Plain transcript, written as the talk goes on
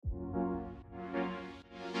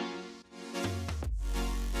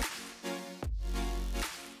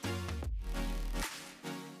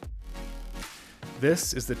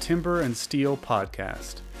This is the Timber and Steel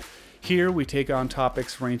Podcast. Here we take on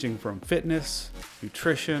topics ranging from fitness,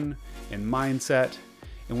 nutrition, and mindset,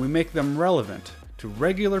 and we make them relevant to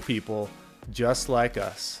regular people just like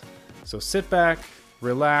us. So sit back,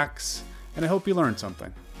 relax, and I hope you learned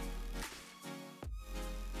something.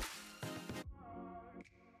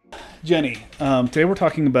 Jenny, today we're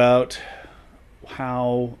talking about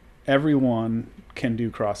how everyone can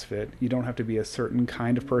do CrossFit. You don't have to be a certain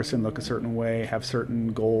kind of person, look a certain way, have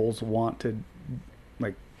certain goals, want to,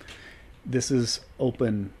 this is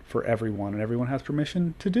open for everyone and everyone has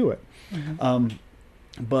permission to do it. Mm-hmm.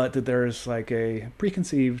 But that there's like a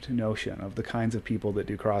preconceived notion of the kinds of people that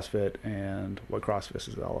do CrossFit and what CrossFit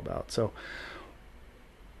is all about. So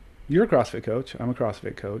you're a CrossFit coach. I'm a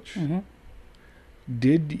CrossFit coach. Mm-hmm.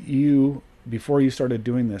 Did you, before you started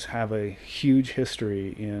doing this, have a huge history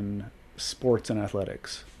in sports and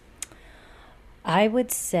athletics? I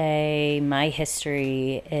would say my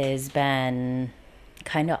history has been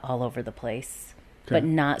kind of all over the place, but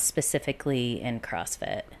not specifically in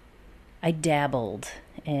CrossFit. I dabbled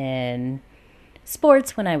in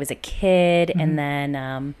sports when I was a kid, mm-hmm. and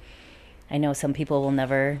then I know some people will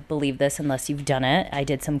never believe this unless you've done it. I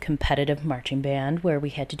did some competitive marching band where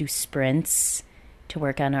we had to do sprints to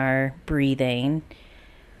work on our breathing,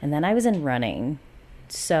 and then I was in running.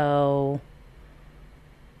 So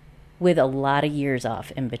with a lot of years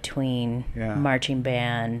off in between marching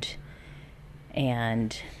band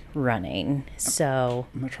and running. So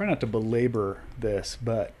I'm going to try not to belabor this,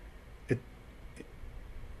 but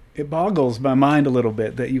it boggles my mind a little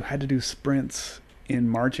bit that you had to do sprints in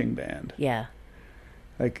marching band. Yeah.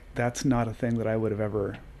 Like, that's not a thing that I would have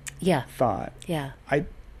ever thought. Yeah. I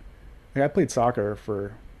played soccer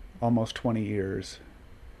for almost 20 years,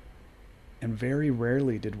 and very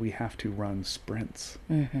rarely did we have to run sprints.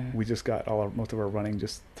 Mm-hmm. We just got most of our running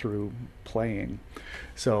just through playing.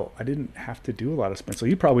 So I didn't have to do a lot of sprints. So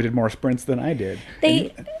you probably did more sprints than I did.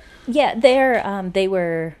 They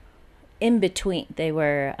were in between. They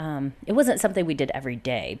were, it wasn't something we did every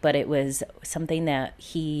day, but it was something that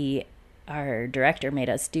our director made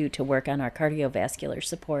us do to work on our cardiovascular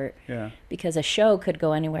support. Yeah. Because a show could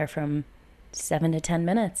go anywhere from 7 to 10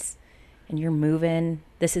 minutes. And you're moving.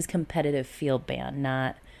 This is competitive field band,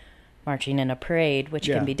 not marching in a parade, which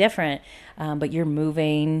can be different. But you're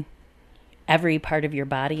moving every part of your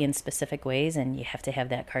body in specific ways, and you have to have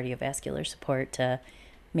that cardiovascular support to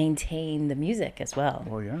maintain the music as well.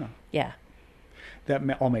 Well, yeah. Yeah.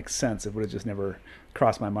 That all makes sense. It would have just never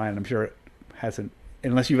crossed my mind. I'm sure it hasn't,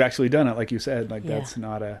 unless you've actually done it, like you said. That's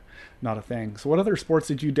not a thing. So what other sports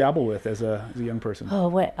did you dabble with as a young person?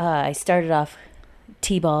 I started off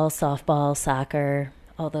t-ball, softball, soccer,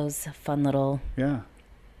 all those fun little,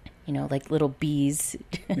 like little bees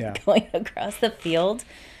going across the field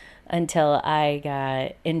until I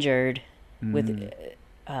got injured with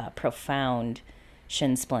profound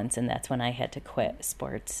shin splints, and that's when I had to quit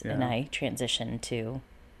sports and I transitioned to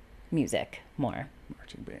music more.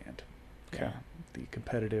 Marching band. Okay. Yeah. The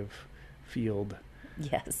competitive field.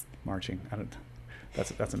 Yes. Marching.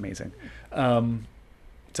 That's amazing.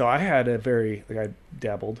 So I had I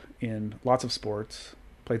dabbled in lots of sports,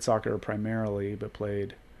 played soccer primarily, but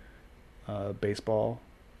played baseball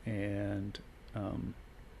and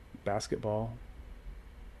basketball,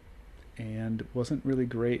 and wasn't really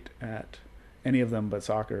great at any of them but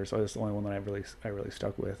soccer. So that's the only one that I really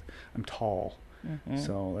stuck with. I'm tall, mm-hmm.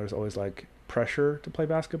 so there's always like pressure to play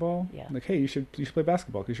basketball. Yeah. Like, hey, you should play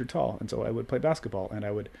basketball because you're tall, and so I would play basketball, and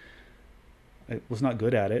I was not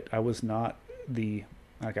good at it. I was not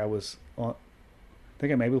I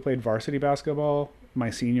think I maybe played varsity basketball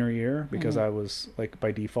my senior year because mm-hmm. I was like,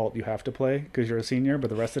 by default you have to play because you're a senior,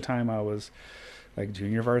 but the rest of the time I was like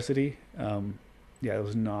junior varsity. It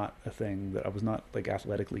was not a thing that I was not like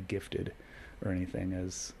athletically gifted or anything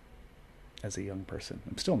as a young person.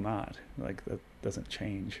 I'm still not. Like, that doesn't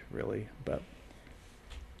change really, but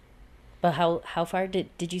how far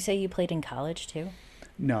did you say you played in college too?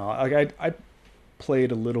 No, like I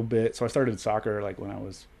played a little bit. So I started soccer like when I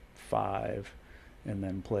was 5, and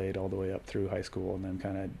then played all the way up through high school, and then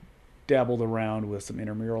kind of dabbled around with some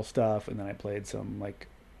intramural stuff, and then I played some like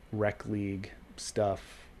rec league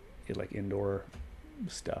stuff, like indoor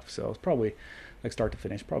stuff. So it's probably like start to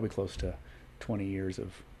finish, probably close to 20 years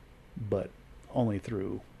but only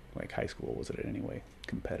through like high school was it in any way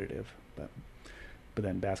competitive. But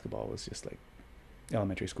then basketball was just like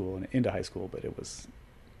elementary school and into high school, but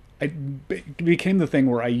it became the thing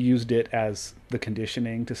where I used it as the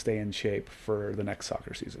conditioning to stay in shape for the next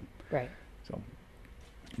soccer season. Right. So,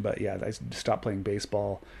 but yeah, I stopped playing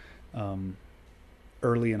baseball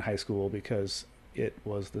early in high school because it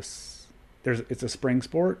was it's a spring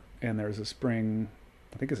sport, and there's a spring.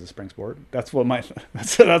 I think it's a spring sport. That's what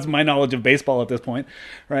that's my knowledge of baseball at this point,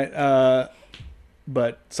 right?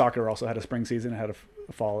 But soccer also had a spring season, it had a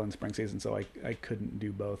fall and spring season, so I couldn't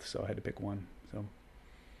do both, so I had to pick one. So,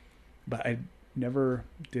 but I never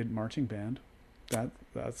did marching band.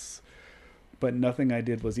 But nothing I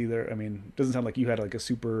did was either. I mean, it doesn't sound like you had like a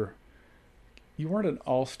super. You weren't an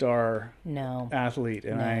all-star athlete,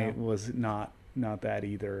 and I was not that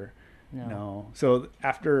either. No. So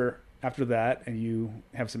after that, and you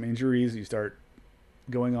have some injuries, you start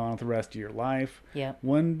going on with the rest of your life. Yeah.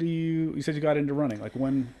 When do you said you got into running? Like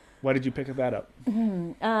why did you pick that up?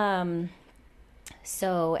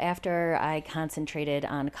 So after I concentrated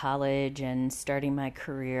on college and starting my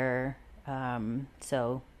career, that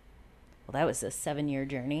was a 7-year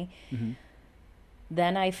journey. Mm-hmm.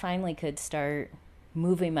 Then I finally could start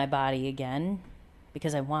moving my body again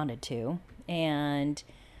because I wanted to. And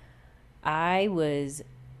I was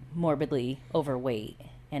morbidly overweight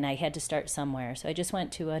and I had to start somewhere. So I just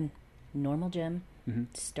went to a normal gym,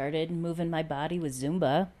 started moving my body with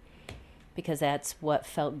Zumba because that's what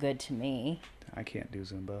felt good to me. I can't do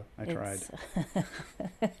Zumba. I tried.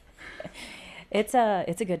 It's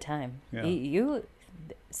a good time. Yeah.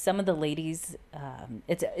 Some of the ladies,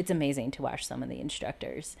 it's amazing to watch some of the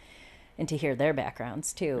instructors and to hear their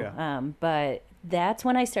backgrounds too. Yeah. But that's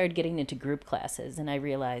when I started getting into group classes, and I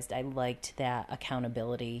realized I liked that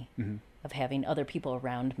accountability of having other people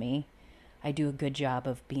around me. I do a good job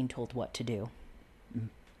of being told what to do.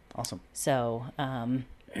 Awesome. So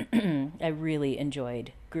I really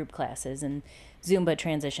enjoyed group classes, and Zumba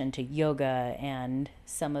transitioned to yoga and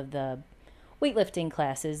some of the weightlifting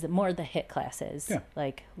classes, more the HIIT classes,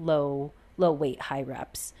 like low weight, high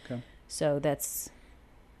reps. Okay. So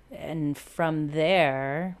and from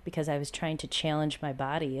there, because I was trying to challenge my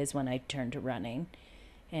body, is when I turned to running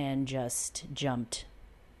and just jumped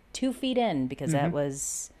 2 feet in because that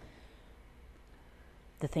was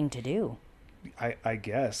the thing to do. I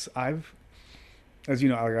guess as you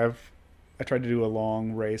know, I tried to do a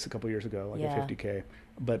long race a couple years ago, like a 50K,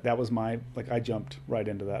 but that was I jumped right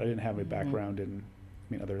into that. I didn't have a background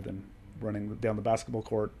other than running down the basketball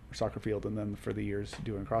court or soccer field, and then for the years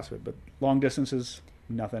doing CrossFit, but long distances,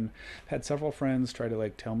 nothing. I've had several friends try to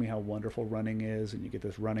tell me how wonderful running is, and you get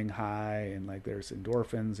this running high, and there's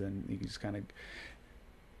endorphins, and you can just kind of.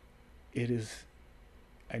 It is.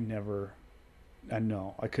 I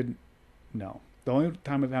couldn't. No. The only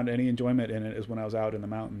time I found any enjoyment in it is when I was out in the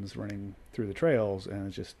mountains running through the trails, and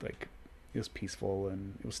it's just it was peaceful,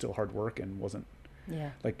 and it was still hard work, and wasn't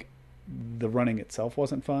the running itself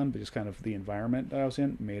wasn't fun, but just kind of the environment that I was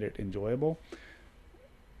in made it enjoyable.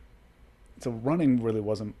 So running really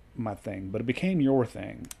wasn't my thing, but it became your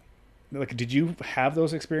thing. Did you have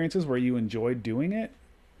those experiences where you enjoyed doing it?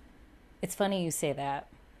 It's funny you say that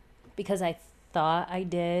because I thought I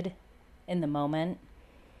did in the moment.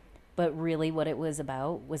 But really what it was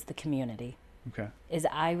about was the community. Okay.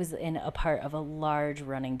 I was in a part of a large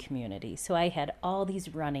running community. So I had all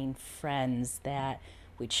these running friends that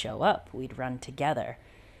we'd show up, we'd run together.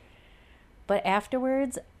 But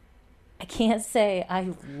afterwards, I can't say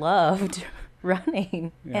I loved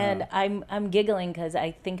running. Yeah. And I'm giggling because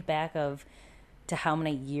I think back to how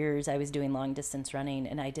many years I was doing long distance running,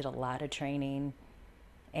 and I did a lot of training,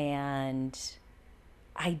 and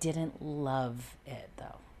I didn't love it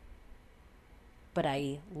though. But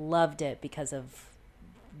I loved it because of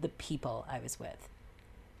the people I was with.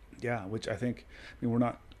 Yeah, which I think, we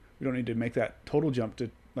don't need to make that total jump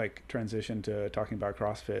to transition to talking about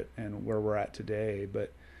CrossFit and where we're at today,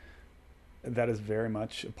 but that is very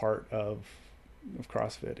much a part of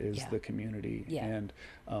CrossFit is the community. Yeah. And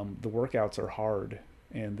the workouts are hard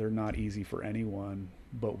and they're not easy for anyone,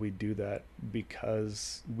 but we do that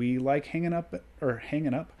because we like hanging out,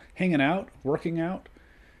 working out.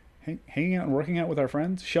 Hanging out and working out with our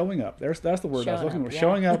friends, showing up. That's the word I was looking for. Yeah.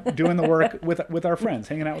 Showing up, doing the work with our friends,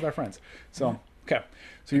 hanging out with our friends. So, okay.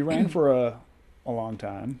 So you ran for a long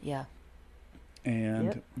time. Yeah.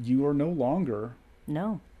 And you are no longer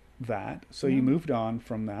that. So you moved on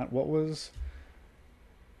from that. What was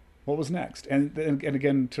next? And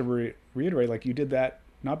again, to reiterate, you did that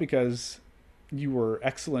not because you were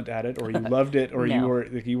excellent at it or you loved it or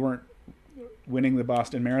you weren't winning the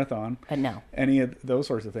Boston Marathon. No. Any of those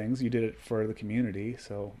sorts of things. You did it for the community.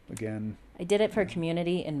 So again, I did it for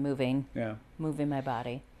community and moving my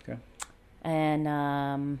body. Okay.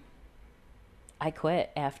 And I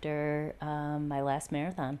quit after my last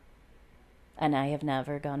marathon, and I have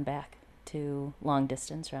never gone back to long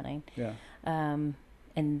distance running. Yeah. And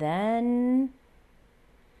then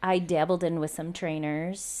I dabbled in with some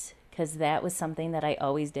trainers because that was something that I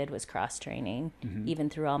always did, was cross training. Mm-hmm. Even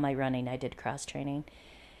through all my running, I did cross training.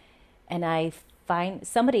 And I find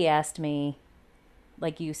somebody asked me,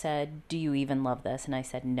 like you said, do you even love this? And I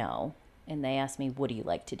said, no. And they asked me, what do you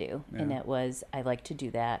like to do? Yeah. And it was, I like to do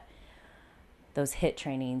that, those HIIT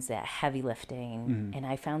trainings, that heavy lifting. Mm-hmm. And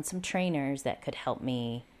I found some trainers that could help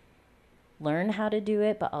me learn how to do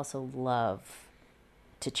it, but also love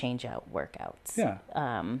to change out workouts. Yeah.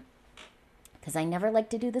 Because I never like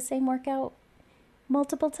to do the same workout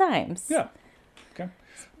multiple times. Yeah. Okay.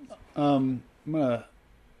 I'm gonna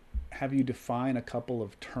have you define a couple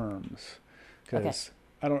of terms, because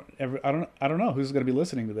I don't know who's going to be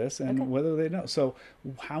listening to this and whether they know. So,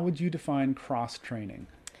 how would you define cross training?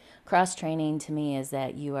 Cross training to me is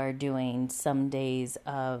that you are doing some days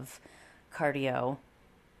of cardio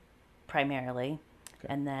primarily,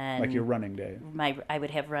 and then like your running day. I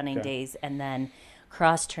would have running days, and then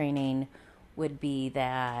cross training would be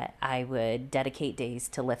that I would dedicate days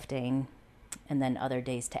to lifting, and then other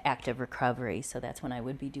days to active recovery. So that's when I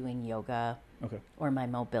would be doing yoga, or my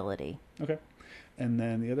mobility. Okay. And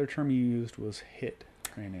then the other term you used was HIIT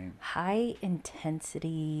training. High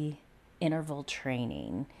intensity interval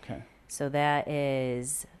training. Okay. So that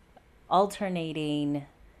is alternating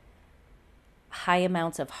high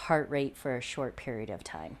amounts of heart rate for a short period of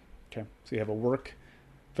time. Okay. So you have a work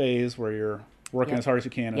phase where you're working as hard as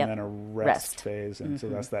you can, and then a rest phase. And so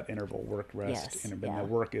that's that interval, work, rest. Yes. And the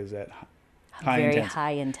work is at Very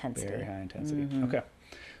high intensity. Very high intensity. Okay.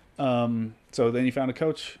 So then you found a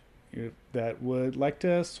coach that would like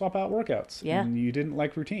to swap out workouts. Yeah. And you didn't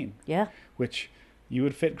like routine. Yeah. Which you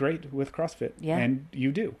would fit great with CrossFit. Yeah. And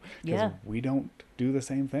you do. Because we don't do the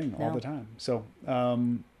same thing all the time. So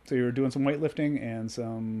so you were doing some weightlifting and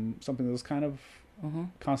something that was kind of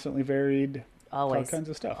constantly varied. Always. All kinds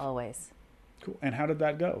of stuff. Always. Cool. And how did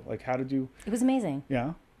that go? Like, how did you... It was amazing.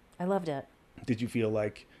 Yeah? I loved it. Did you feel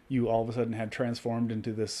like you all of a sudden had transformed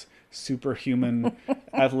into this superhuman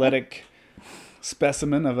athletic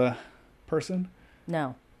specimen of a person?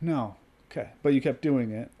 No. No. Okay. But you kept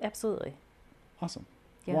doing it. Absolutely. Awesome.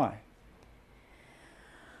 Yeah. Why?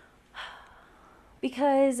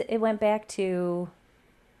 Because it went back to,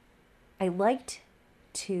 I liked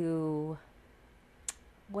to,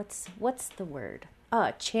 what's the word?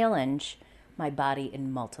 Challenge my body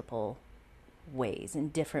in multiple ways, in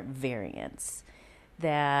different variants,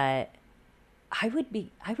 that I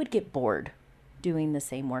would get bored doing the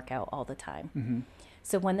same workout all the time. Mm-hmm.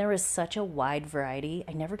 So when there was such a wide variety,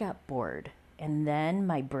 I never got bored. And then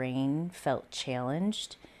my brain felt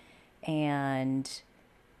challenged and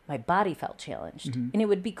my body felt challenged. Mm-hmm. And it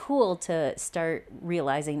would be cool to start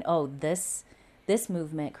realizing, oh, this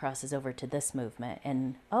movement crosses over to this movement.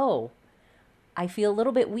 And, oh, I feel a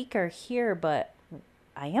little bit weaker here, but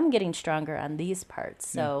I am getting stronger on these parts.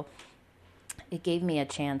 So it gave me a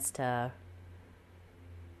chance to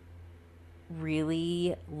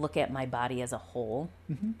really look at my body as a whole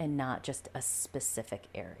and not just a specific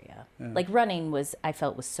area. Yeah. Like running I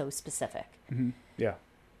felt was so specific. Mm-hmm. Yeah.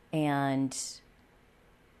 And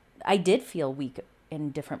I did feel weak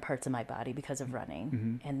in different parts of my body because of running.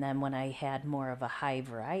 Mm-hmm. And then when I had more of a high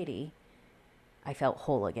variety, I felt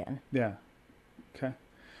whole again. Yeah. Okay.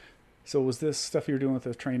 So was this stuff you were doing with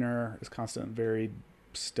the trainer, this constant varied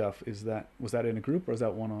stuff, was that in a group or was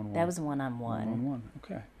that one-on-one? That was one-on-one. One-on-one.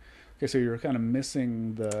 Okay. Okay, so you're kind of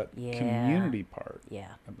missing the community part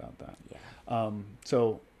about that. Yeah.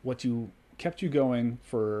 So what kept you going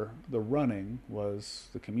for the running was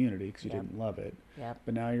the community because you didn't love it. Yep.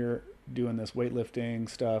 But now you're doing this weightlifting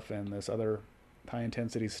stuff and this other high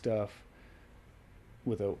intensity stuff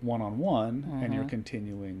with a one-on-one, and you're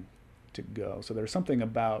continuing to go. So there's something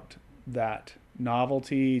about that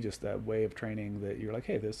novelty, just that way of training, that you're like,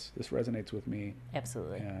 hey, this resonates with me.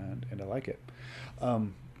 Absolutely. And I like it.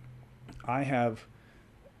 I have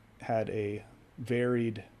had a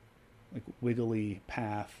varied, like, wiggly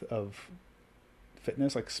path of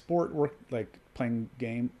fitness, like sport work, like playing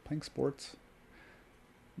sports.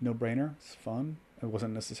 No brainer. It's fun. I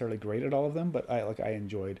wasn't necessarily great at all of them, but I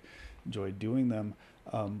enjoyed doing them.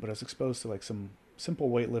 But I was exposed to like some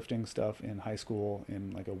simple weightlifting stuff in high school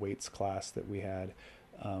in like a weights class that we had,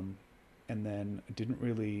 and then didn't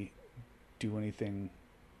really do anything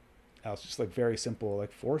else. Just like very simple,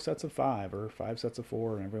 like 4 sets of 5 or 5 sets of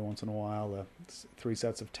 4, and every once in a while 3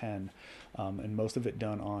 sets of 10, and most of it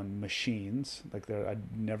done on machines. Like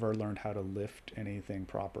I'd never learned how to lift anything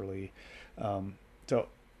properly, and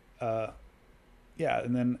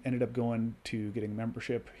then ended up going to getting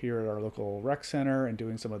membership here at our local rec center and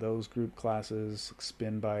doing some of those group classes,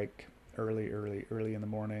 spin bike early in the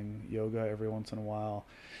morning, yoga every once in a while.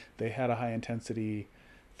 They had a high intensity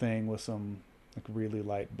thing with some like really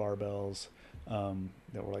light barbells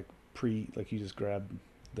that were like like you just grab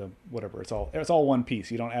the whatever. It's all one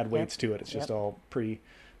piece. You don't add weights to it. It's just all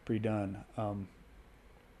pre-done.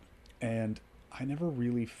 And I never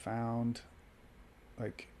really found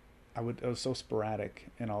like I was so sporadic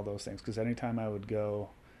in all those things, because anytime I would go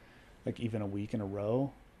like even a week in a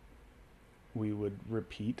row, we would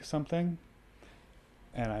repeat something,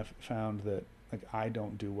 and I've found that like I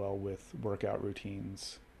don't do well with workout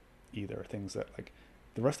routines either. Things that like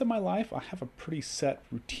the rest of my life I have a pretty set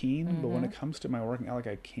routine, but when it comes to my working out, like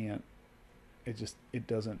I can't. It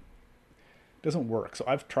doesn't work. So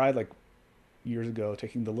I've tried like years ago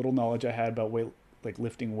taking the little knowledge I had about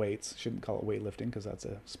lifting weights. Shouldn't call it weightlifting because that's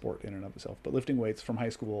a sport in and of itself, but lifting weights from high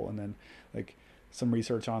school, and then like some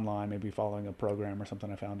research online, maybe following a program or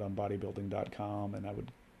something I found on bodybuilding.com, and I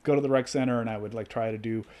would go to the rec center and I would like try to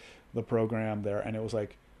do the program there, and it was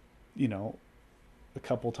like, you know, a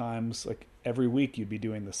couple times like every week you'd be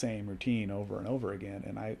doing the same routine over and over again,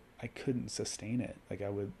 and I couldn't sustain it. Like I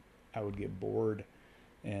would get bored,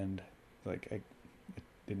 and like I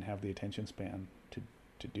didn't have the attention span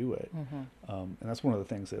to do it. And that's one of the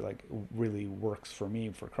things that like really works for me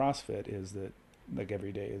for CrossFit, is that like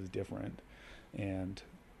every day is different, and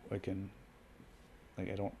I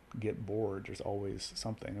don't get bored. There's always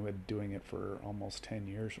something. I've been doing it for almost 10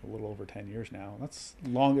 years, a little over 10 years now. That's the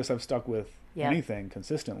longest I've stuck with anything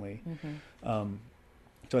consistently. So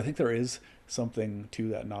I think there is something to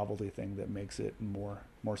that novelty thing that makes it more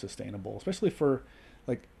sustainable, especially for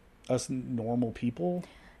like us normal people.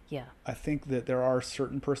 Yeah. I think that there are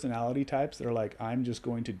certain personality types that are like, I'm just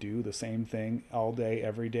going to do the same thing all day,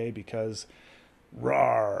 every day because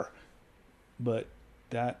rawr. But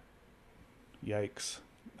yikes.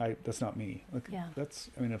 That's not me. Like,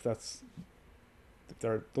 if those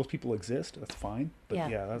people exist, that's fine. But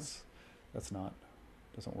that's not,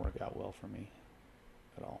 doesn't work out well for me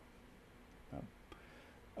at all.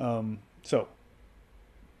 So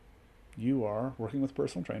you are working with a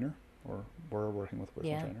personal trainer, or we're working with a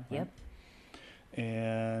personal trainer. Right? Yep.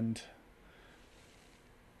 And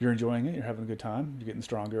you're enjoying it. You're having a good time. You're getting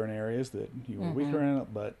stronger in areas that you were weaker in,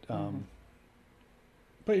 but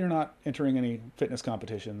you're not entering any fitness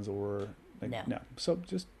competitions or no. So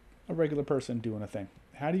just a regular person doing a thing.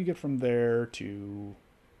 How do you get from there to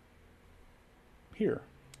here?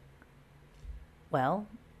 Well,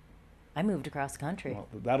 I moved across the country. Well,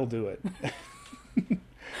 that'll do it.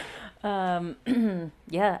 My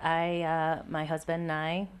husband and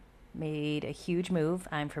I made a huge move.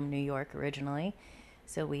 I'm from New York originally.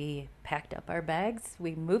 So we packed up our bags.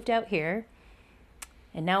 We moved out here.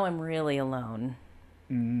 And now I'm really alone.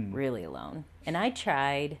 Really alone. And I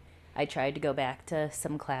tried to go back to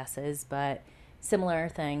some classes, but similar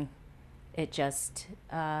thing. It just,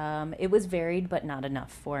 it was varied, but not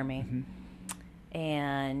enough for me.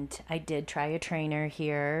 And I did try a trainer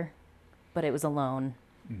here, but it was alone.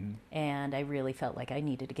 And I really felt like I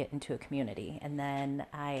needed to get into a community. And then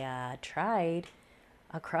I tried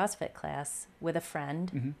a CrossFit class with a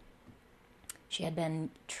friend. She had been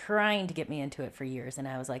trying to get me into it for years, and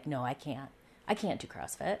I was like, no, I can't do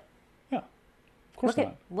CrossFit. Yeah, of course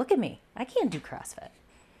not. Look at me. I can't do CrossFit.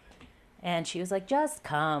 And she was like, just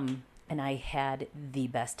come. And I had the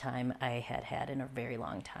best time I had in a very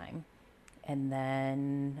long time. And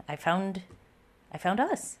then I found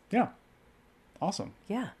us. Yeah. Awesome.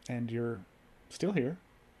 Yeah. And you're still here.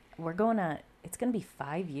 It's going to be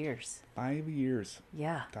 5 years. 5 years.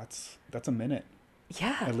 Yeah. That's a minute.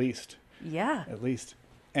 Yeah. At least. Yeah. At least.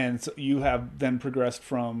 And so you have then progressed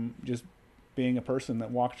from just being a person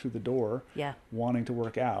that walked through the door, wanting to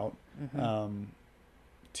work out,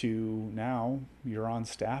 to now you're on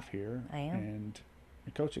staff here. I am. And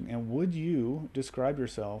you're coaching. And would you describe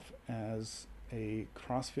yourself as a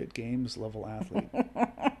CrossFit Games level athlete?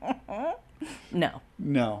 No.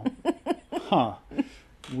 Huh.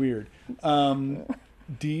 Weird.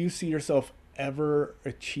 Do you see yourself ever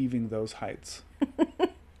achieving those heights?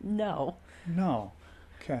 No.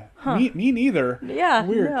 Okay. Huh. Me neither. Yeah.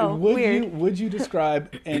 Weird. No, Would you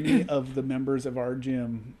describe any of the members of our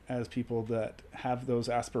gym as people that have those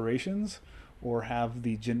aspirations or have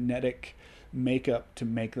the genetic makeup to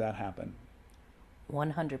make that happen?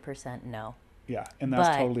 100% no. Yeah, and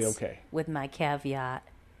that's totally okay. With my caveat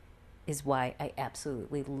is why I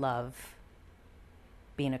absolutely love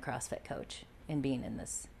being a CrossFit coach and being in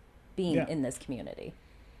this community.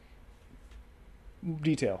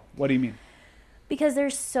 Detail. What do you mean? Because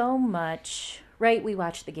there's so much, right? We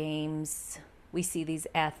watch the games. We see these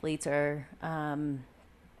athletes they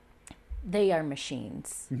are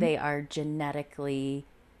machines. They are genetically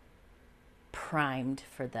primed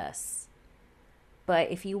for this.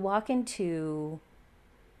 But if you walk into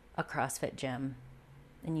a CrossFit gym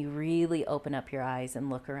and you really open up your eyes and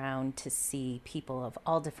look around to see people of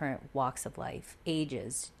all different walks of life,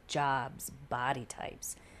 ages, jobs, body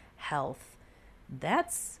types, health,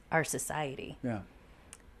 that's our society. Yeah.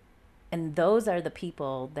 And those are the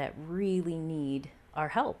people that really need our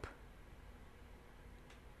help.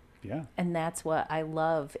 Yeah. And that's what I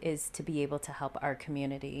love, is to be able to help our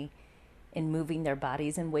community in moving their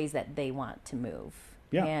bodies in ways that they want to move.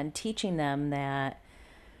 Yeah. And teaching them that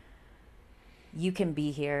you can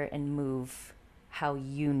be here and move how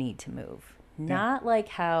you need to move. Yeah. Not like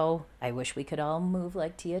how I wish we could all move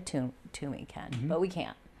like Tia Toomey can, but we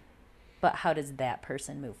can't. But how does that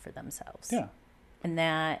person move for themselves? Yeah. And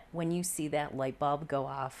that when you see that light bulb go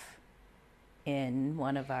off in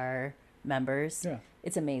one of our members,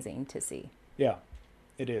 it's amazing to see. Yeah,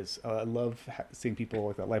 it is. I love seeing people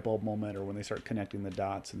like that light bulb moment, or when they start connecting the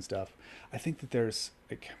dots and stuff. I think that there's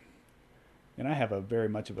like, and I have a very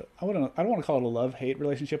much of a, I don't want to call it a love-hate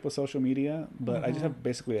relationship with social media, but I just have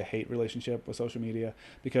basically a hate relationship with social media,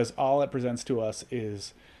 because all it presents to us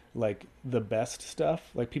is like the best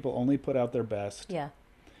stuff. Like, people only put out their best. Yeah.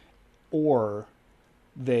 Or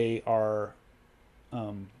they are,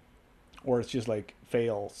 or it's just like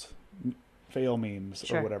fail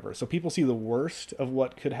memes or whatever. So people see the worst of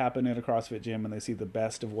what could happen in a CrossFit gym, and they see the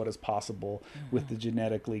best of what is possible with the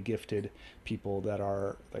genetically gifted people that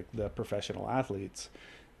are like the professional athletes.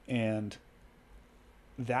 And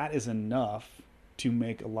that is enough to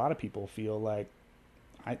make a lot of people feel like,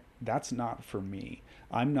 that's not for me.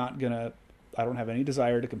 I don't have any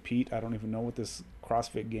desire to compete. I don't even know what this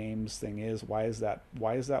CrossFit Games thing is. Why is that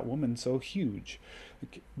woman so huge?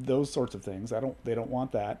 Like, those sorts of things. They don't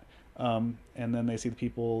want that. And then they see the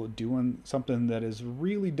people doing something that is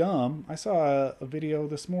really dumb. I saw a video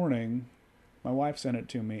this morning, my wife sent it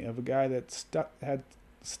to me, of a guy that had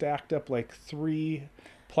stacked up like 3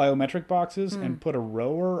 plyometric boxes and put a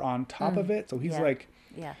rower on top of it. So he's I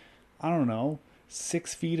don't know,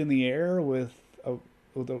 6 feet in the air with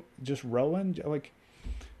just rowing. Like,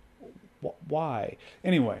 why?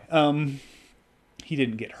 Anyway, he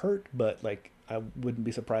didn't get hurt, but like, I wouldn't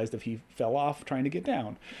be surprised if he fell off trying to get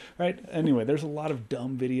down, right? Anyway, there's a lot of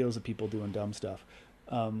dumb videos of people doing dumb stuff.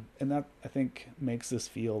 And that, I think, makes this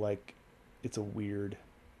feel like it's a weird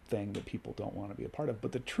thing that people don't want to be a part of.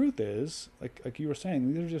 But the truth is, like you were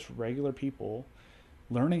saying, these are just regular people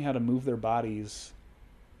learning how to move their bodies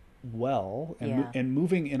well, and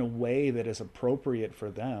moving in a way that is appropriate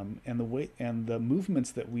for them, and the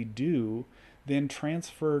movements that we do then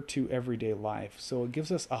transfer to everyday life. So it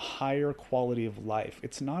gives us a higher quality of life.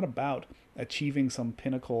 It's not about achieving some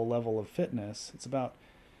pinnacle level of fitness. It's about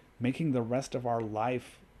making the rest of our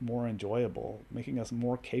life more enjoyable, making us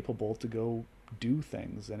more capable to go do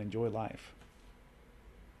things and enjoy life.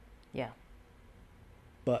 Yeah.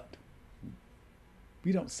 But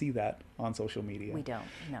we don't see that on social media. We don't,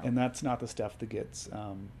 no. And that's not the stuff that gets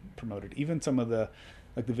promoted. Even some of the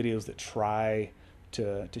videos that try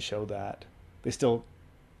to show that, they still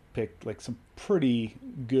pick like some pretty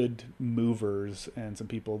good movers and some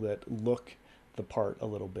people that look the part a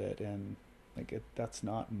little bit, and like that's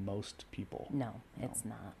not most people. No, it's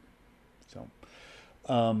not.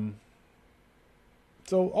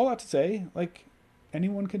 So all that to say, like,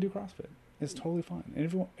 anyone can do CrossFit. It's totally fine.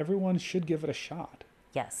 And everyone should give it a shot.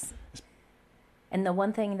 Yes. And the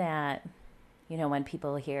one thing that, when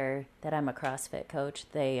people hear that I'm a CrossFit coach,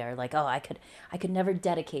 they are like, oh, I could never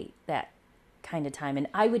dedicate that kind of time, and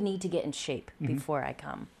I would need to get in shape before I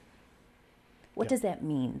come. What does that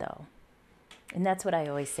mean, though? And that's what I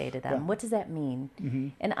always say to them. Yeah. What does that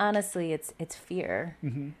mean? And honestly, it's fear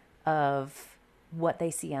of what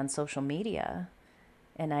they see on social media.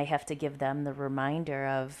 And I have to give them the reminder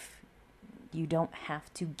of, you don't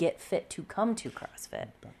have to get fit to come to CrossFit.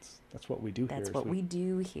 That's what we do here. That's what we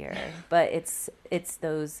do here. But it's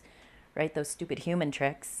those stupid human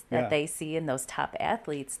tricks that they see in those top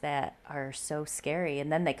athletes that are so scary.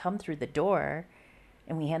 And then they come through the door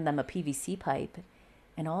and we hand them a PVC pipe,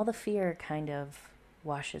 and all the fear kind of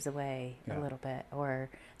washes away a little bit. Or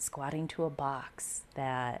squatting to a box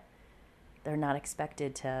that they're not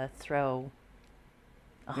expected to throw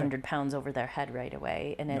 100 pounds over their head right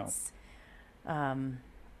away. And it's,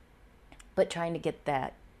 but trying to get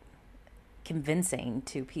that convincing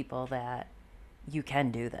to people that you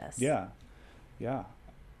can do this. Yeah.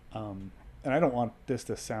 And I don't want this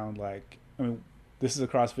to sound like, this is a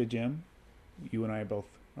CrossFit gym. You and I both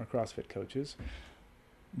are CrossFit coaches.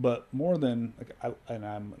 But more than, I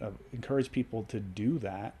encourage people to do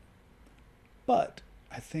that. But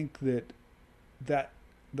I think that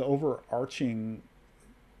the overarching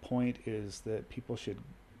point is that people should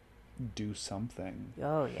do something.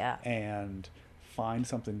 Oh, yeah. And find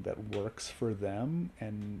something that works for them,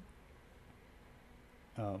 and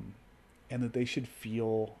that they should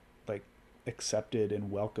feel like accepted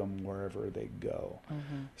and welcome wherever they go.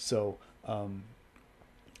 Mm-hmm. So I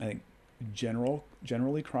think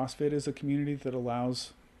generally CrossFit is a community that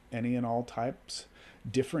allows any and all types.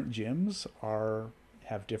 Different gyms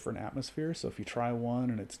have different atmospheres. So if you try one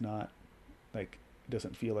and it's not like, it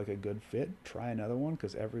doesn't feel like a good fit, try another one,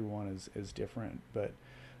 because everyone is different. But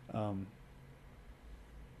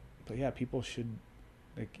yeah, people should,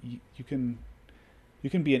 like, you can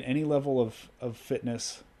be at any level of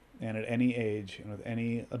fitness and at any age and with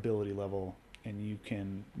any ability level, and you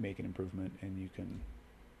can make an improvement and you can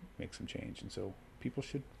make some change. And so people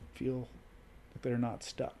should feel that they're not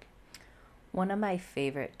stuck. One of my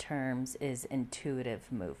favorite terms is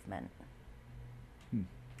intuitive movement.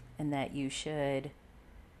 And that you should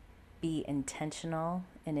be intentional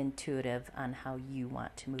and intuitive on how you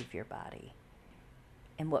want to move your body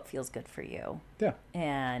and what feels good for you. Yeah.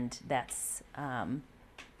 And that's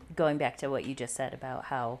going back to what you just said about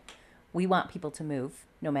how we want people to move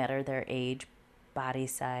no matter their age, body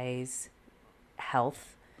size,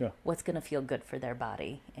 health. Yeah. What's going to feel good for their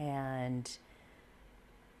body. And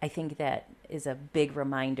I think that is a big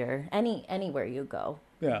reminder anywhere you go.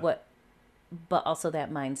 Yeah. But also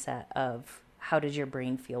that mindset of how does your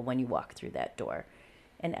brain feel when you walk through that door?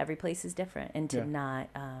 And every place is different. And to not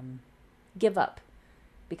give up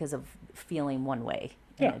because of feeling one way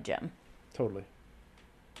in a gym. Totally.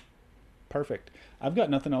 Perfect. I've got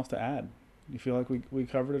nothing else to add. You feel like we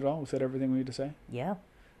covered it all? We said everything we need to say? Yeah.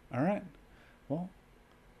 All right. Well,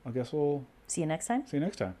 I guess we'll see you next time. See you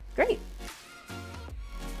next time. Great.